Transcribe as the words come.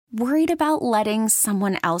Worried about letting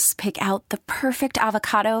someone else pick out the perfect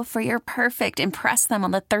avocado for your perfect impress them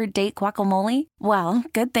on the third date guacamole? Well,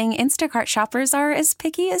 good thing Instacart shoppers are as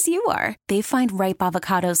picky as you are. They find ripe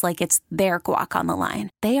avocados like it's their guac on the line.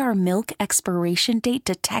 They are milk expiration date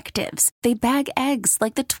detectives. They bag eggs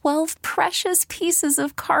like the 12 precious pieces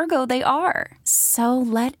of cargo they are. So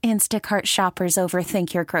let Instacart shoppers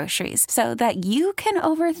overthink your groceries so that you can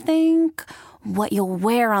overthink what you'll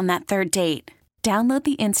wear on that third date. Download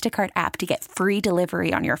the Instacart app to get free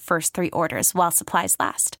delivery on your first 3 orders while supplies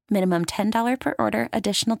last. Minimum $10 per order.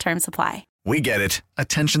 Additional terms apply. We get it.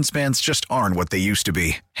 Attention spans just aren't what they used to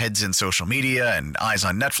be. Heads in social media and eyes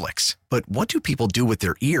on Netflix. But what do people do with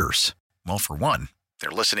their ears? Well, for one, they're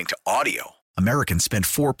listening to audio. Americans spend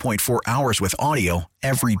 4.4 hours with audio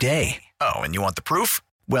every day. Oh, and you want the proof?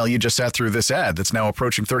 Well, you just sat through this ad that's now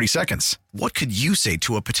approaching 30 seconds. What could you say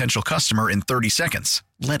to a potential customer in 30 seconds?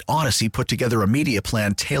 Let Odyssey put together a media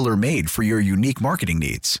plan tailor-made for your unique marketing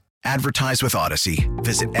needs. Advertise with Odyssey.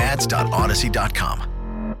 Visit ads.odyssey.com.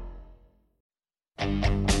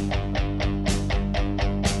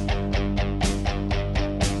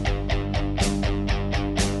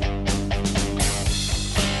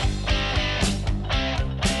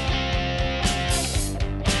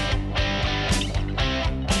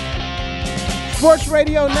 Sports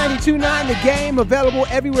Radio 92.9 The Game, available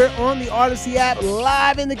everywhere on the Odyssey app,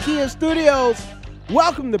 live in the Kia studios.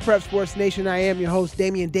 Welcome to Prep Sports Nation. I am your host,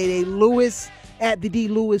 Damian Day Lewis, at the D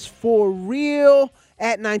Lewis for real,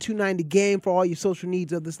 at 929 The Game for all your social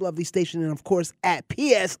needs of this lovely station, and of course at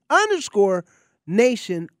PS_Nation_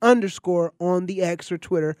 on the X or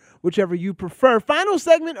Twitter, whichever you prefer. Final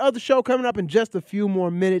segment of the show coming up in just a few more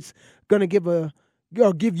minutes. Going to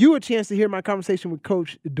give you a chance to hear my conversation with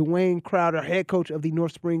Coach DeWayne Crowder, head coach of the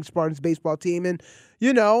North Springs Spartans baseball team. And,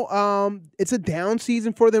 it's a down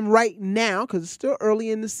season for them right now because it's still early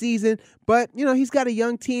in the season. But, he's got a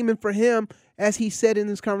young team. And for him, as he said in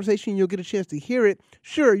this conversation, you'll get a chance to hear it.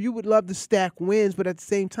 Sure, you would love to stack wins, but at the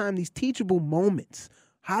same time, these teachable moments.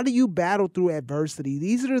 How do you battle through adversity?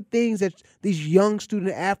 These are the things that these young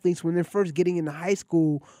student athletes, when they're first getting into high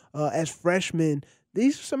school as freshmen,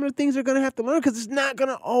 these are some of the things they're going to have to learn because it's not going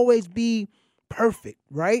to always be perfect,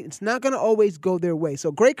 right? It's not going to always go their way.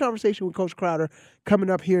 So great conversation with Coach Crowder coming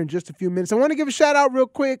up here in just a few minutes. I want to give a shout out real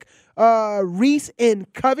quick. Reese in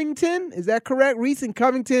Covington, is that correct? Reese in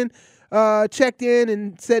Covington checked in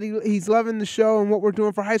and said he's loving the show and what we're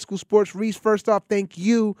doing for high school sports. Reese, first off, thank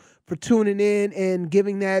you for tuning in and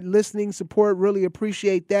giving that listening support. Really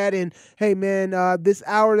appreciate that. And hey, man, this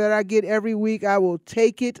hour that I get every week, I will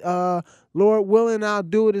take it. Lord willing, I'll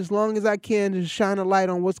do it as long as I can to shine a light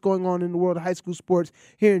on what's going on in the world of high school sports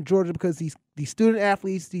here in Georgia, because these student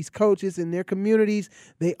athletes, these coaches and their communities,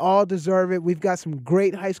 they all deserve it. We've got some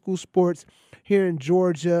great high school sports here in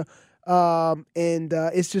Georgia. And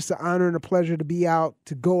it's just an honor and a pleasure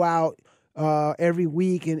to go out every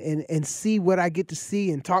week and see what I get to see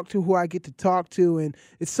and talk to who I get to talk to. And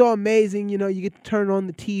it's so amazing. You get to turn on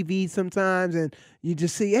the TV sometimes and you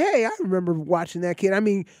just see, hey, I remember watching that kid. I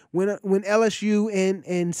mean, when LSU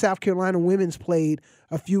and South Carolina women's played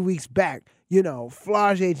a few weeks back,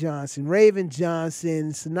 Flau'jae Johnson, Raven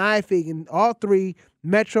Johnson, Sanai Fagan, all three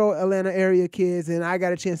Metro Atlanta area kids, and I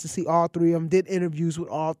got a chance to see all three of them, did interviews with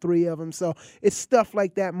all three of them. So it's stuff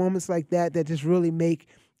like that, moments like that just really make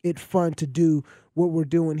it fun to do what we're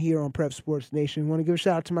doing here on Prep Sports Nation. Want to give a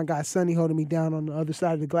shout out to my guy Sonny holding me down on the other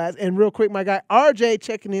side of the glass. And real quick, my guy RJ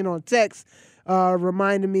checking in on text,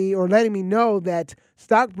 reminding me or letting me know that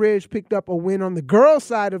Stockbridge picked up a win on the girls'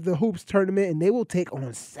 side of the hoops tournament, and they will take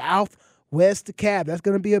on Southwest DeKalb. That's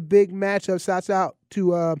going to be a big matchup. Shouts out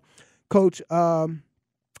to Coach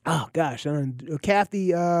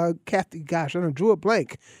Kathy, I drew a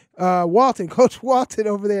blank. Coach Walton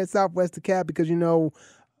over there at Southwest DeKalb, because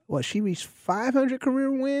she reached 500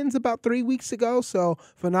 career wins about 3 weeks ago. So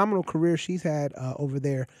phenomenal career she's had over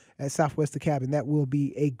there at Southwest DeKalb, and that will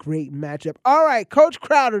be a great matchup. All right, Coach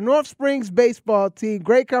Crowder, North Springs baseball team.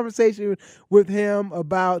 Great conversation with him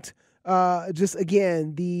about just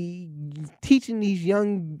again teaching these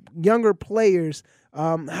younger players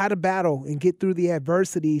how to battle and get through the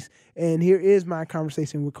adversities. And here is my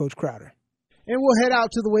conversation with Coach Crowder. And we'll head out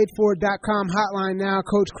to the waitfor.com hotline now.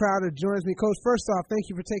 Coach Crowder joins me. Coach, first off, thank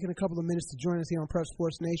you for taking a couple of minutes to join us here on Prep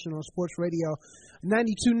Sports Nation on Sports Radio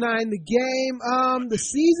 92.9 The Game. The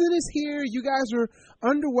season is here. You guys are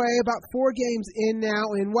underway, about 4 games in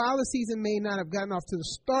now. And while the season may not have gotten off to the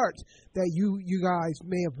start that you guys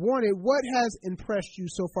may have wanted, what has impressed you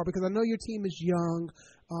so far? Because I know your team is young,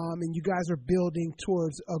 and you guys are building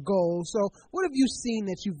towards a goal. So what have you seen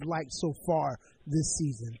that you've liked so far this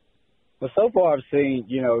season? But so far I've seen,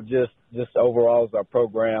 just overall as our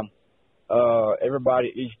program,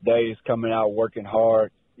 everybody each day is coming out working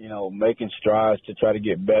hard, making strides to try to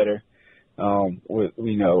get better, and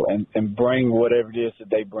bring whatever it is that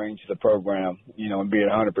they bring to the program, and be at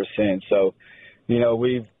 100%. So,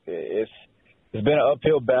 it's been an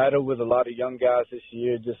uphill battle with a lot of young guys this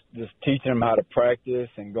year, just teaching them how to practice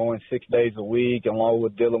and going 6 days a week, along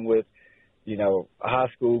with dealing with, high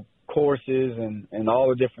school courses and all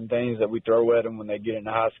the different things that we throw at them when they get into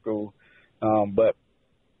high school. But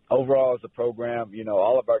overall, as a program,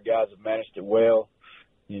 all of our guys have managed it well.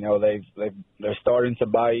 They're starting to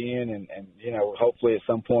buy in, and hopefully at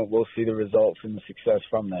some point we'll see the results and the success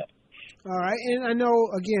from that. All right, and I know,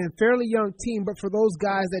 again, fairly young team, but for those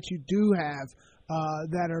guys that you do have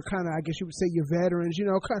that are kind of, I guess you would say, your veterans,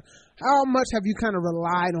 how much have you kind of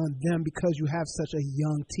relied on them because you have such a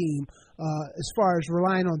young team, as far as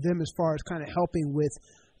relying on them as far as kind of helping with,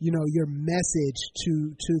 your message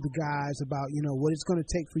to the guys about, what it's going to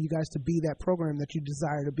take for you guys to be that program that you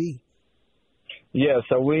desire to be? Yeah,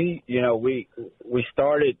 so we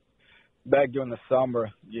started back during the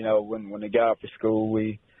summer, when they got out for school,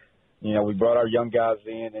 we brought our young guys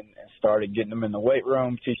in and started getting them in the weight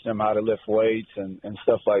room, teaching them how to lift weights and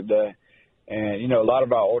stuff like that. And, a lot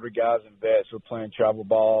of our older guys and vets were playing travel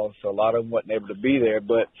ball, so a lot of them wasn't able to be there.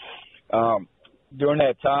 But during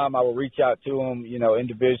that time, I would reach out to them,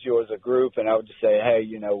 individual as a group, and I would just say, hey,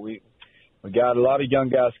 we got a lot of young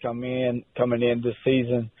guys coming in this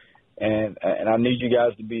season, and I need you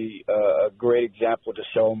guys to be a great example to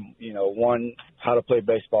show them, one, how to play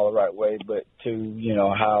baseball the right way, but two,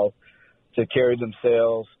 how to carry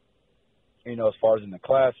themselves, as far as in the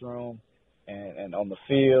classroom and on the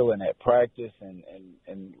field and at practice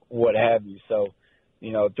and what have you. So,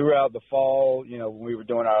 throughout the fall, when we were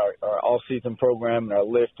doing our off-season program and our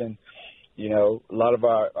lifting, a lot of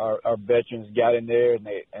our veterans got in there and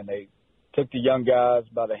they took the young guys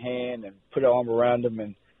by the hand and put an arm around them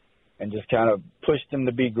and just kind of pushed them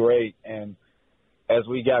to be great. And as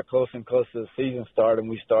we got closer and closer to the season started,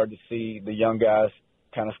 we started to see the young guys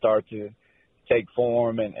kind of start to take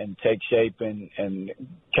form and take shape and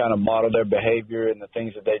kind of model their behavior and the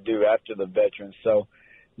things that they do after the veterans. So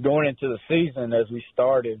going into the season, as we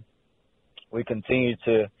started, we continued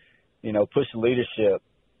to, push leadership,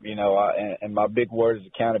 and my big word is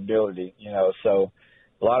accountability, so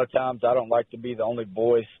a lot of times I don't like to be the only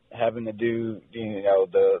voice having to do,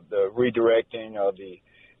 the redirecting or the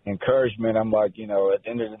encouragement. I'm like, at the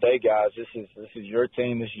end of the day, guys, this is your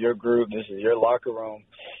team, this is your group, this is your locker room.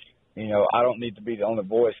 I don't need to be the only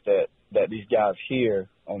voice that these guys hear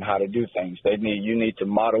on how to do things. You need to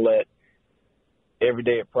model it every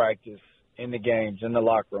day at practice, in the games, in the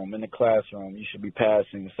locker room, in the classroom. You should be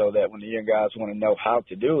passing so that when the young guys want to know how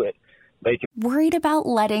to do it, they can. Worried about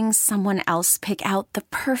letting someone else pick out the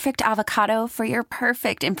perfect avocado for your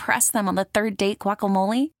perfect impress them on the third date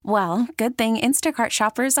guacamole? Well, good thing Instacart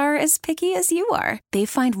shoppers are as picky as you are. They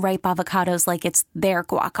find ripe avocados like it's their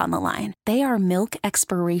guac on the line. They are milk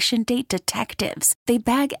expiration date detectives. They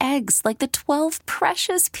bag eggs like the 12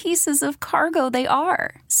 precious pieces of cargo they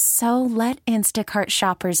are. So let Instacart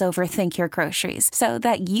shoppers overthink your groceries so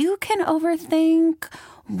that you can overthink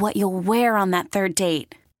what you'll wear on that third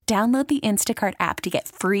date. Download the Instacart app to get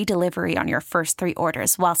free delivery on your first 3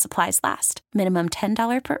 orders while supplies last. Minimum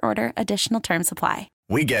 $10 per order. Additional terms apply.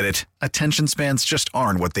 We get it. Attention spans just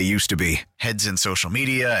aren't what they used to be. Heads in social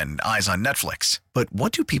media and eyes on Netflix. But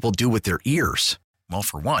what do people do with their ears? Well,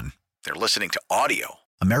 for one, they're listening to audio.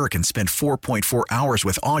 Americans spend 4.4 hours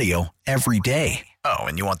with audio every day. Oh,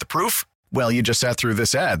 and you want the proof? Well, you just sat through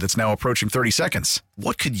this ad that's now approaching 30 seconds.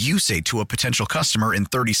 What could you say to a potential customer in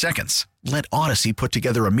 30 seconds? Let Odyssey put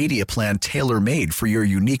together a media plan tailor-made for your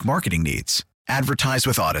unique marketing needs. Advertise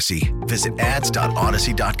with Odyssey. Visit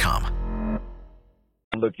ads.odyssey.com.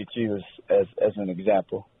 Look at you as an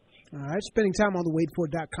example. All right, spending time on the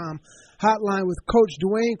waitfor.com hotline with Coach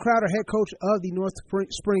DeWayne Crowder, head coach of the North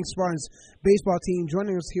Spring Spartans baseball team,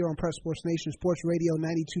 joining us here on Press Sports Nation Sports Radio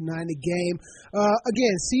 92.9 The Game.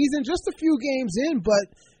 Again, season just a few games in,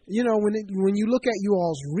 but when you look at you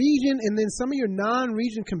all's region and then some of your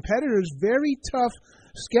non-region competitors, very tough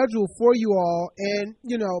schedule for you all. And,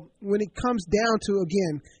 when it comes down to,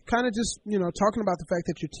 again, kind of just, talking about the fact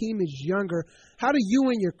that your team is younger, how do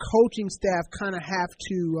you and your coaching staff kind of have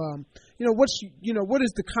to, what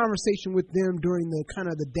is the conversation with them during the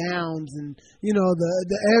kind of the downs and,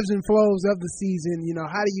 the ebbs and flows of the season?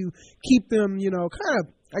 How do you keep them, kind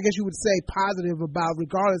of, I guess you would say, positive about,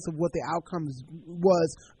 regardless of what the outcomes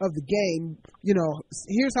was of the game,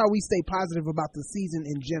 here's how we stay positive about the season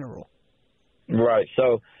in general. Right.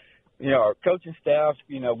 So, our coaching staff,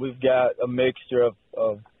 we've got a mixture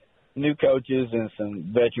of new coaches and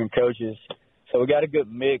some veteran coaches. So we got a good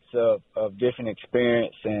mix of different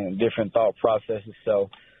experience and different thought processes. So,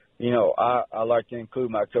 I like to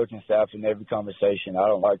include my coaching staff in every conversation. I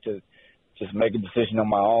don't like to just make a decision on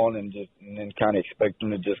my own and then kind of expect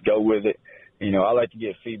them to just go with it. I like to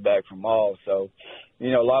get feedback from all. So, a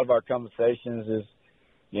lot of our conversations is,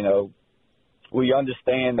 we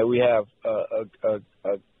understand that we have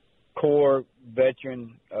a core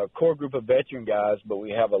group of veteran guys, but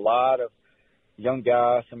we have a lot of young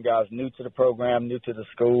guys, some guys new to the program, new to the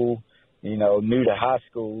school, new to high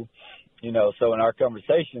school, so in our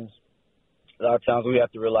conversations, a lot of times we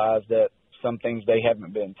have to realize that some things they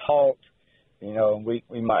haven't been taught, and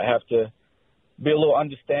we might have to be a little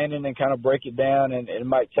understanding and kind of break it down, and it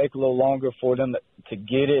might take a little longer for them to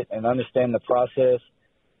get it and understand the process,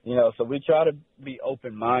 so we try to be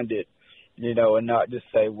open-minded, and not just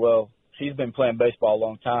say, well, he's been playing baseball a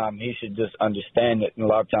long time, he should just understand it, and a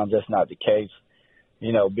lot of times that's not the case,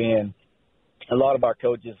 being a lot of our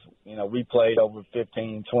coaches, we played over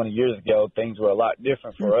 15, 20 years ago, things were a lot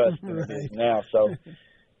different for us than it is now, so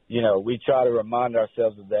we try to remind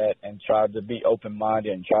ourselves of that and try to be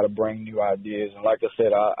open-minded and try to bring new ideas. And like I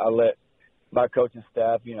said, I let my coaching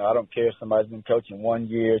staff, I don't care if somebody's been coaching 1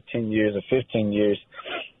 year, 10 years, or 15 years.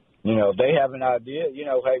 They have an idea,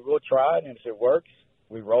 hey, we'll try it. And if it works,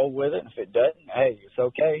 we roll with it. And if it doesn't, hey, it's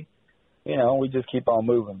okay. We just keep on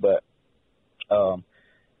moving. But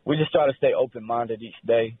we just try to stay open-minded each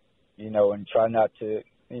day, and try not to,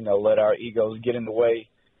 let our egos get in the way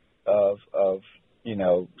of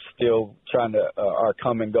still trying to our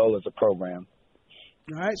common goal as a program.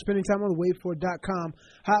 All right, spending time on the waitfor.com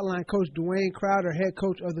hotline, Coach DeWayne Crowder, head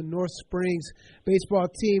coach of the North Springs baseball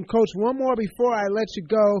team. Coach, one more before I let you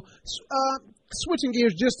go. Switching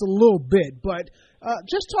gears just a little bit, but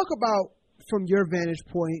just talk about, from your vantage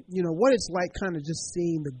point, what it's like kind of just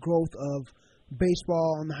seeing the growth of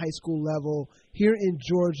baseball on the high school level here in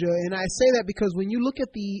Georgia. And I say that because when you look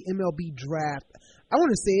at the MLB draft, I want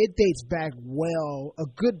to say it dates back a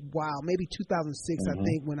good while, maybe 2006, I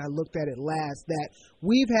think, when I looked at it last, that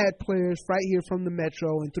we've had players right here from the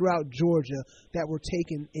Metro and throughout Georgia that were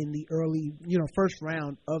taken in the early, first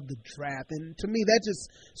round of the draft. And to me, that just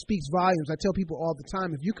speaks volumes. I tell people all the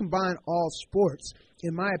time, if you combine all sports,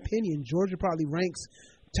 in my opinion, Georgia probably ranks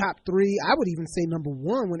top 3, I would even say number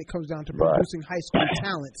 1 when it comes down to producing high school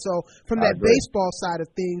talent. So from that baseball side of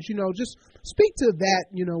things, just speak to that,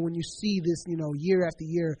 when you see this, year after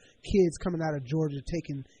year, kids coming out of Georgia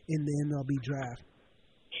taking in the MLB draft.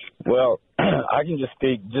 Well, I can just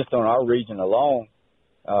speak just on our region alone.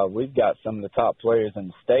 We've got some of the top players in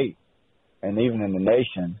the state and even in the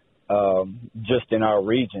nation, just in our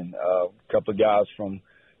region. A couple of guys from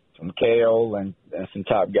Cale and some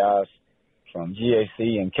top guys from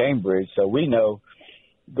GAC and Cambridge. So we know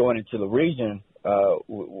going into the region,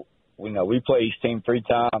 we know we play each team 3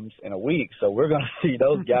 times in a week. So we're going to see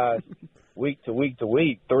those guys week to week to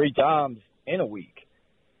week, 3 times in a week.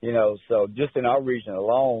 So just in our region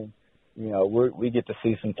alone, we get to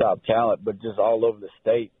see some top talent, but just all over the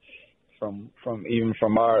state from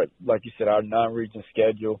our, like you said, our non-region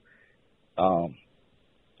schedule.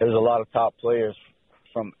 There's a lot of top players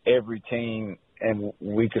from every team, and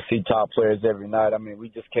we could see top players every night. I mean, we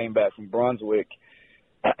just came back from Brunswick,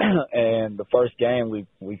 and the first game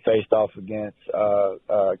we faced off against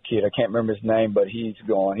a kid. I can't remember his name, but he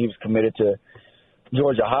was committed to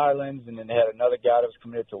Georgia Highlands, and then they had another guy that was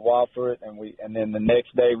committed to Wofford, and then the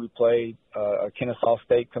next day we played a Kennesaw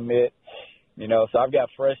State commit. So I've got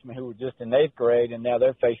freshmen who were just in 8th grade, and now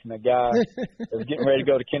they're facing a guy that's getting ready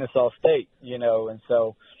to go to Kennesaw State. And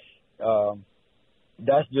so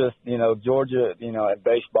that's just, Georgia, at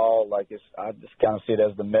baseball, I just kind of see it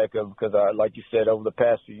as the mecca because, like you said, over the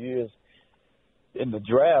past few years in the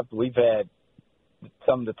draft, we've had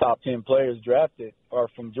some of the top 10 players drafted are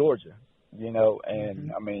from Georgia,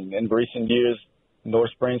 and I mean, in recent years,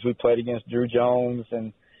 North Springs, we played against Drew Jones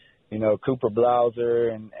and, Cooper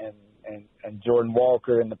Blauser and Jordan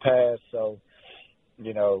Walker in the past. So,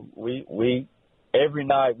 we every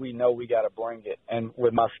night we know we got to bring it. And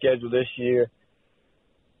with my schedule this year,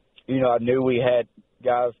 I knew we had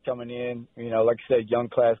guys coming in, like I said, young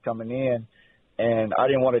class coming in, and I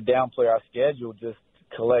didn't want to downplay our schedule just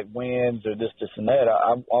to collect wins or this and that.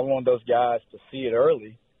 I wanted those guys to see it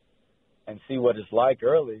early and see what it's like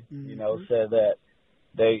early, so that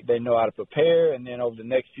they know how to prepare, and then over the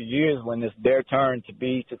next few years when it's their turn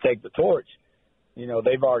to take the torch,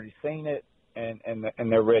 they've already seen it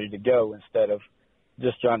and they're ready to go instead of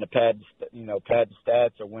just trying to pad the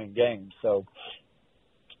stats or win games. So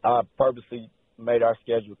I purposely made our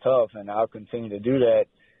schedule tough, and I'll continue to do that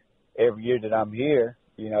every year that I'm here,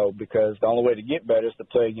 because the only way to get better is to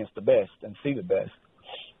play against the best and see the best.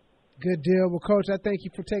 Good deal. Well, Coach, I thank you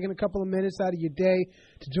for taking a couple of minutes out of your day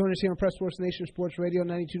to join us here on Prep Sports Nation Sports Radio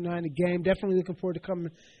 92.9 The Game. Definitely looking forward to coming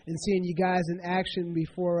and seeing you guys in action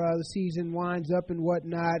before the season winds up and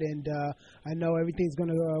whatnot. And I know everything's going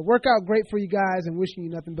to work out great for you guys, and wishing you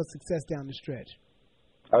nothing but success down the stretch.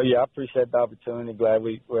 Oh, yeah, I appreciate the opportunity. Glad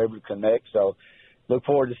we were able to connect. So look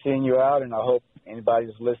forward to seeing you out, and I hope anybody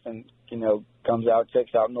that's listening, comes out,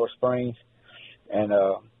 checks out North Springs. And,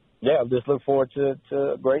 yeah, just look forward to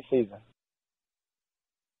a great season.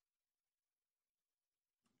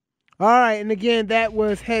 All right, and again, that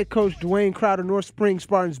was head coach DeWayne Crowder, North Springs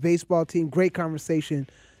Spartans baseball team. Great conversation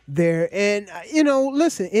there. And,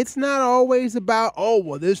 listen, it's not always about,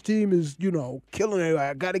 this team is, killing it.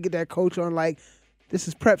 I got to get that coach on. This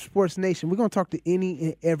is Prep Sports Nation. We're going to talk to any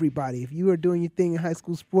and everybody. If you are doing your thing in high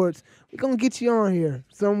school sports, we're going to get you on here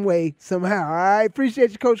some way, somehow. All right?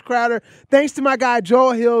 Appreciate you, Coach Crowder. Thanks to my guy,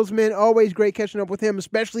 Joel Hills, man. Always great catching up with him,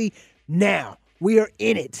 especially now. We are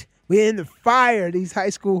in it. We're in the fire. These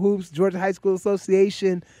high school hoops, Georgia High School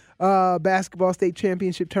Association basketball state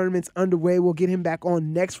championship tournaments underway. We'll get him back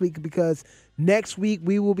on next week because next week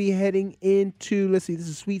we will be heading into, this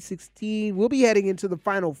is Sweet 16. We'll be heading into the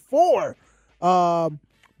Final Four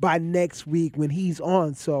by next week when he's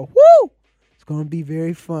on. So, it's going to be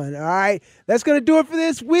very fun. All right, that's going to do it for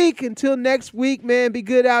this week. Until next week, man, be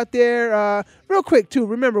good out there. Real quick, too,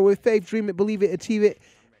 remember, with faith, dream it, believe it, achieve it,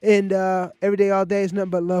 and every day, all day is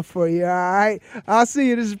nothing but love for you, all right? I'll see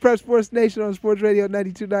you. This is Prep Sports Nation on Sports Radio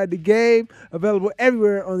 92.9 The Game, available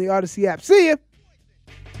everywhere on the Odyssey app. See ya.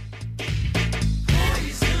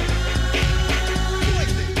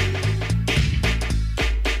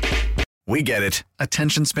 We get it.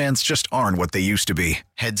 Attention spans just aren't what they used to be.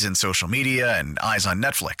 Heads in social media and eyes on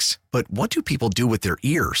Netflix. But what do people do with their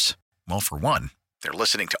ears? Well, for one, they're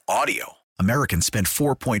listening to audio. Americans spend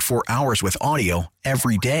 4.4 hours with audio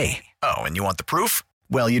every day. Oh, and you want the proof?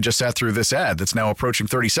 Well, you just sat through this ad that's now approaching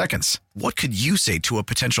 30 seconds. What could you say to a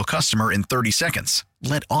potential customer in 30 seconds?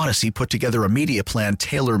 Let Odyssey put together a media plan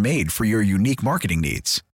tailor-made for your unique marketing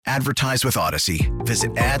needs. Advertise with Odyssey.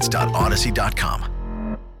 Visit ads.odyssey.com.